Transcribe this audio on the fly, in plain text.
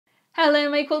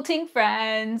Hello my quilting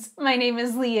friends! My name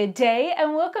is Leah Day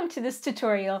and welcome to this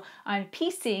tutorial on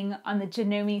piecing on the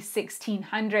Janome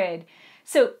 1600.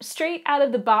 So straight out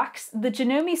of the box, the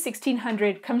Janome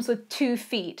 1600 comes with 2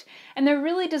 feet and they're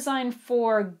really designed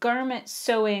for garment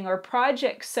sewing or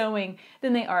project sewing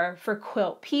than they are for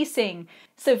quilt piecing.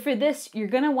 So for this, you're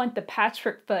going to want the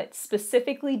patchwork foot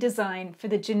specifically designed for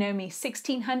the Janome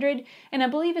 1600, and I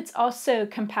believe it's also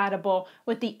compatible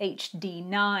with the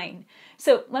HD9.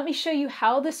 So let me show you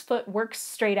how this foot works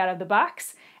straight out of the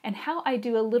box and how I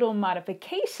do a little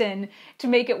modification to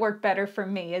make it work better for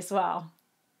me as well.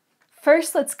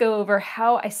 First, let's go over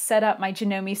how I set up my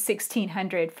Janome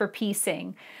 1600 for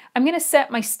piecing. I'm going to set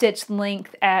my stitch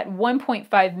length at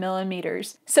 1.5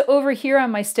 millimeters. So over here on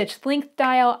my stitch length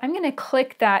dial, I'm going to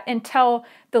click that until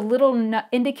the little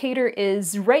indicator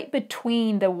is right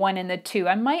between the 1 and the 2.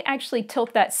 I might actually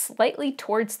tilt that slightly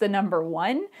towards the number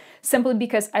 1, simply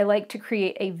because I like to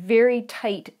create a very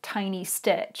tight, tiny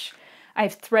stitch.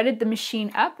 I've threaded the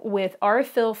machine up with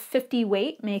Aurifil 50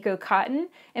 weight Mako cotton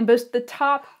in both the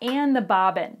top and the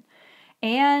bobbin.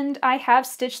 And I have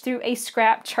stitched through a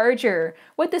scrap charger.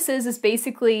 What this is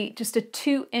basically just a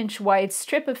 2-inch wide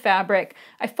strip of fabric.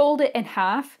 I fold it in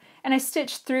half and I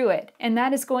stitch through it, and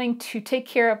that is going to take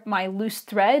care of my loose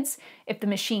threads. If the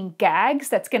machine gags,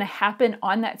 that's going to happen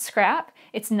on that scrap.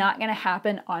 It's not going to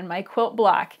happen on my quilt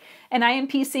block. And I am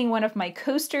piecing one of my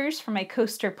coasters for my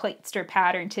coaster platester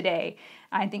pattern today.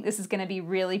 I think this is going to be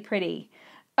really pretty.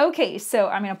 Okay, so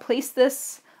I'm going to place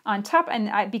this on top,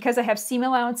 and because I have seam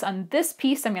allowance on this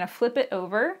piece, I'm going to flip it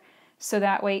over so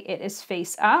that way it is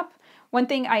face up. One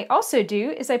thing I also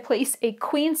do is I place a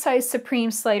queen size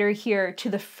Supreme slider here to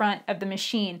the front of the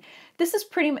machine. This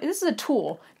is a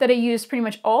tool that I use pretty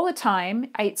much all the time.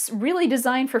 It's really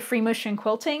designed for free motion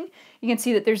quilting. You can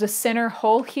see that there's a center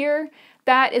hole here.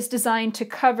 That is designed to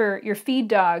cover your feed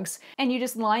dogs, and you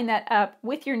just line that up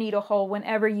with your needle hole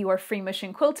whenever you are free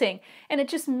motion quilting, and it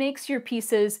just makes your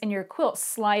pieces and your quilt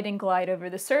slide and glide over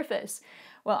the surface.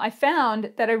 Well, I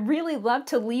found that I really love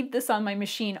to leave this on my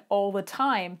machine all the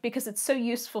time because it's so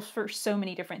useful for so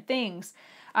many different things.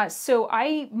 So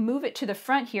I move it to the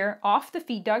front here, off the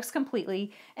feed dogs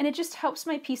completely, and it just helps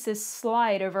my pieces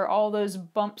slide over all those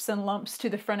bumps and lumps to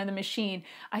the front of the machine.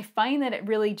 I find that it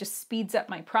really just speeds up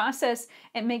my process.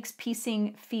 It makes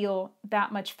piecing feel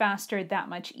that much faster, that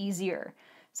much easier.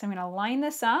 So I'm going to line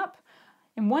this up.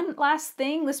 And one last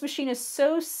thing, this machine is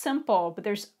so simple, but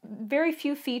there's very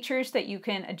few features that you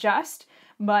can adjust,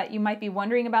 but you might be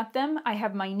wondering about them. I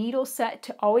have my needle set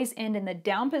to always end in the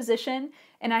down position,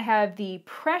 and I have the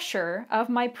pressure of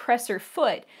my presser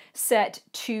foot set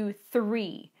to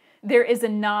 3. There is a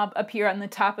knob up here on the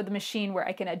top of the machine where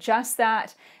I can adjust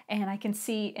that, and I can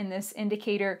see in this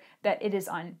indicator that it is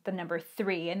on the number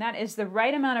 3, and that is the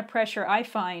right amount of pressure I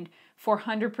find for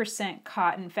 100%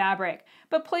 cotton fabric.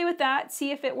 But play with that,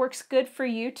 see if it works good for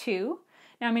you too.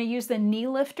 Now I'm going to use the knee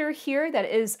lifter here that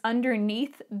is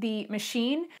underneath the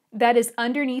machine. That is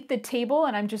underneath the table,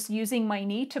 and I'm just using my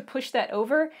knee to push that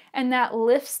over, and that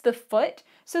lifts the foot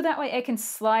so that way I can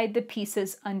slide the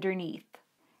pieces underneath.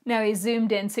 Now I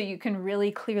zoomed in so you can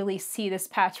really clearly see this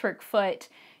patchwork foot.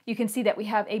 You can see that we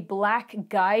have a black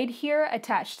guide here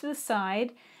attached to the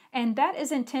side, and that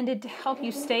is intended to help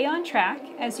you stay on track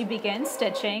as you begin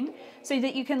stitching so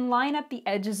that you can line up the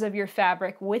edges of your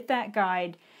fabric with that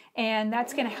guide, and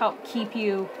that's going to help keep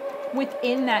you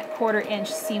within that 1/4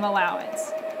 inch seam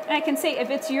allowance. And I can say if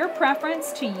it's your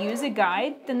preference to use a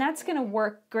guide, then that's going to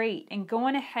work great, and go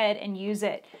on ahead and use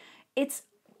it. It's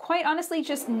quite honestly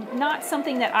just not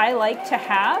something that I like to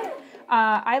have.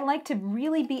 I like to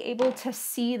really be able to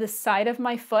see the side of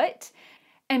my foot.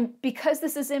 And because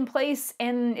this is in place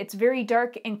and it's very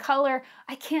dark in color,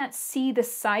 I can't see the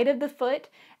side of the foot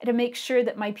to make sure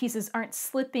that my pieces aren't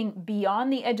slipping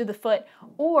beyond the edge of the foot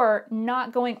or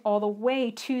not going all the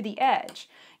way to the edge.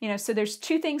 So there's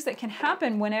 2 things that can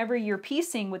happen whenever you're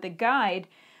piecing with a guide.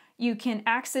 You can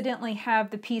accidentally have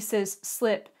the pieces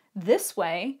slip this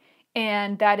way,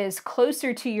 and that is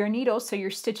closer to your needle, so you're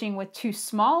stitching with too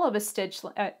small of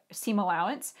a seam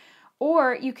allowance.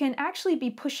 Or you can actually be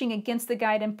pushing against the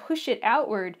guide and push it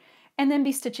outward and then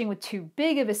be stitching with too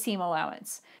big of a seam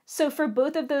allowance. So for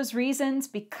both of those reasons,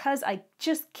 because I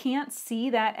just can't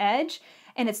see that edge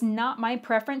and it's not my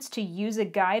preference to use a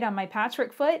guide on my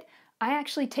patchwork foot, I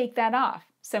actually take that off.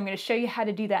 So I'm going to show you how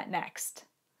to do that next.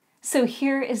 So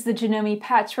here is the Janome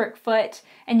patchwork foot,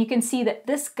 and you can see that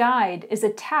this guide is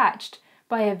attached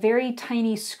by a very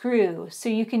tiny screw. So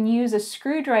you can use a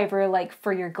screwdriver like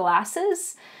for your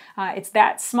glasses. It's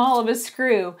that small of a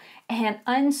screw, and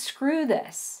unscrew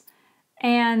this.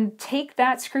 and take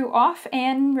that screw off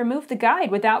and remove the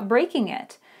guide without breaking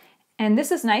it. And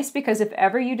this is nice because if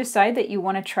ever you decide that you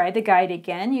want to try the guide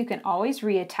again, you can always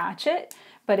reattach it.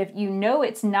 But if you know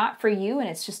it's not for you and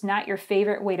it's just not your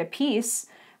favorite way to piece,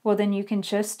 well then you can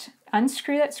just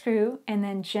unscrew that screw and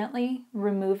then gently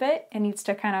remove it. It needs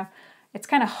to it's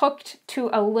kind of hooked to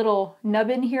a little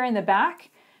nubbin here in the back,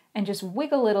 and just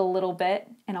wiggle it a little bit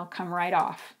and it'll come right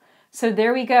off. So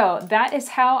there we go. That is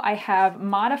how I have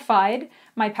modified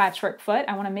my patchwork foot.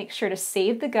 I want to make sure to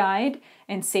save the guide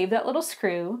and save that little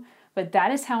screw, but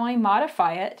that is how I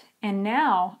modify it. And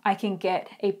now I can get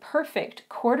a perfect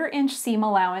 1/4 inch seam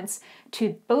allowance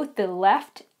to both the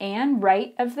left and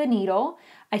right of the needle.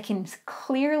 I can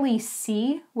clearly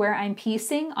see where I'm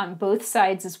piecing on both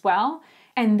sides as well.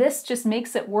 And this just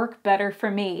makes it work better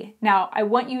for me. Now, I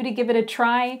want you to give it a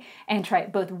try and try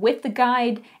it both with the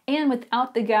guide and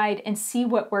without the guide and see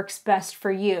what works best for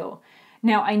you.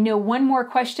 Now, I know one more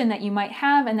question that you might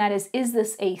have, and that is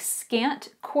this a scant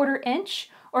 1/4 inch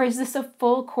or is this a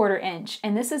full 1/4 inch?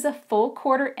 And this is a full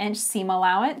 1/4 inch seam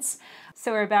allowance.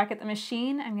 So we're back at the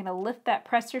machine. I'm gonna lift that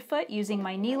presser foot using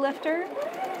my knee lifter,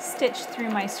 stitch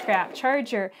through my scrap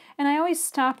charger, and I always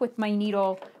stop with my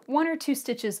needle 1 or 2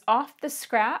 stitches off the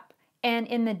scrap and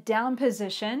in the down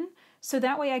position, so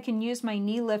that way I can use my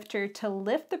knee lifter to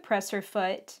lift the presser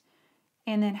foot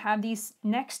and then have these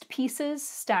next pieces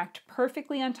stacked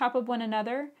perfectly on top of one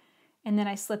another, and then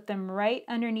I slip them right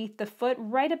underneath the foot,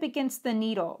 right up against the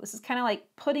needle. This is kind of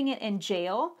like putting it in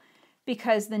jail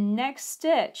because the next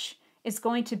stitch is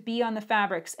going to be on the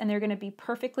fabrics and they're going to be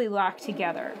perfectly locked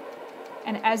together.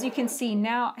 And as you can see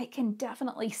now, I can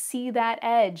definitely see that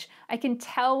edge. I can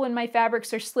tell when my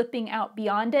fabrics are slipping out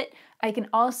beyond it. I can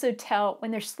also tell when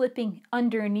they're slipping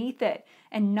underneath it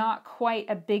and not quite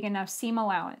a big enough seam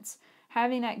allowance.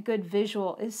 Having that good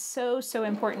visual is so, so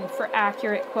important for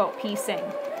accurate quilt piecing.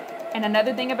 And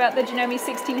another thing about the Janome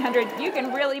 1600, you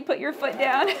can really put your foot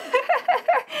down.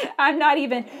 I'm not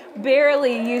even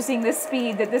barely using the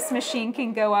speed that this machine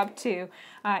can go up to.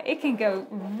 It can go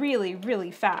really,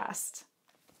 really fast.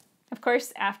 Of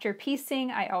course, after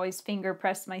piecing, I always finger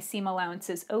press my seam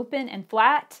allowances open and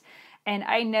flat. And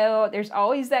I know there's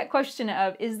always that question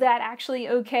of, is that actually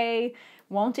okay?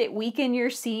 Won't it weaken your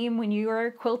seam when you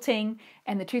are quilting?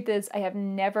 And the truth is, I have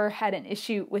never had an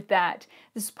issue with that.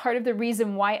 This is part of the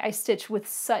reason why I stitch with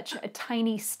such a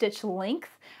tiny stitch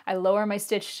length. I lower my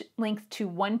stitch length to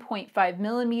 1.5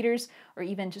 millimeters, or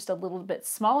even just a little bit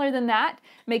smaller than that.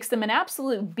 Makes them an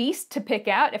absolute beast to pick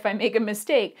out if I make a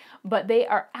mistake, but they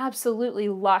are absolutely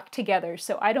locked together,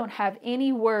 so I don't have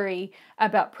any worry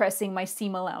about pressing my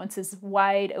seam allowances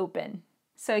wide open.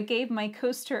 So I gave my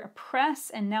coaster a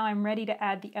press, and now I'm ready to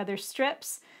add the other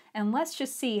strips. And let's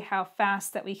just see how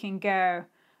fast that we can go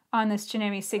on this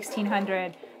Janome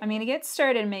 1600. I'm going to get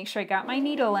started and make sure I got my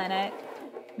needle in it.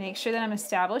 Make sure that I'm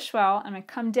established well. I'm going to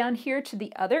come down here to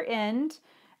the other end.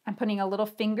 I'm putting a little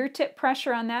fingertip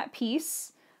pressure on that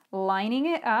piece, lining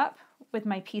it up with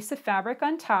my piece of fabric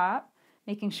on top,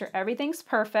 making sure everything's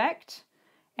perfect.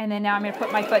 And then now I'm going to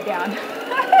put my foot down.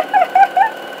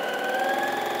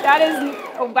 That is,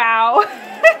 wow.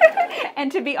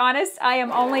 And to be honest, I am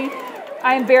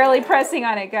barely pressing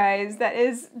on it, guys. That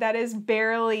is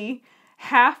barely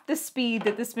half the speed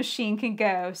that this machine can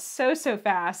go. So, so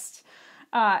fast.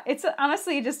 It's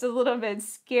honestly just a little bit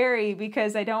scary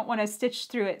because I don't want to stitch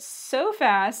through it so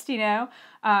fast, you know,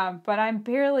 but I'm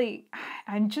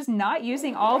just not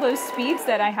using all those speeds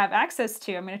that I have access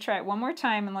to. I'm going to try it one more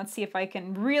time and let's see if I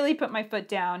can really put my foot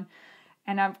down.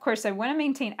 And of course, I want to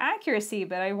maintain accuracy,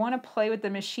 but I want to play with the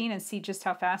machine and see just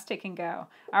how fast it can go.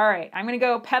 All right, I'm going to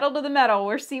go pedal to the metal.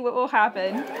 We'll see what will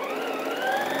happen. Woo,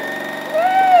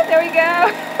 there we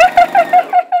go.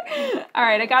 All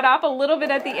right, I got off a little bit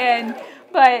at the end,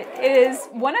 but it is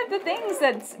one of the things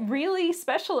that's really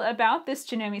special about this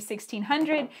Janome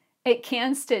 1600. It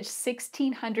can stitch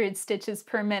 1600 stitches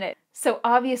per minute. So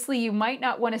obviously you might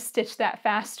not want to stitch that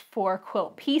fast for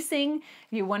quilt piecing.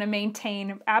 You want to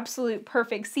maintain absolute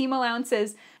perfect seam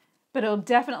allowances, but it'll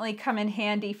definitely come in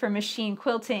handy for machine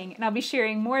quilting, and I'll be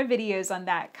sharing more videos on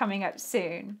that coming up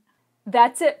soon.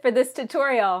 That's it for this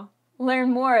tutorial.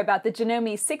 Learn more about the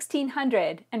Janome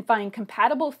 1600 and find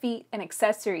compatible feet and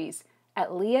accessories at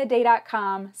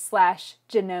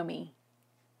leahday.com/Janome.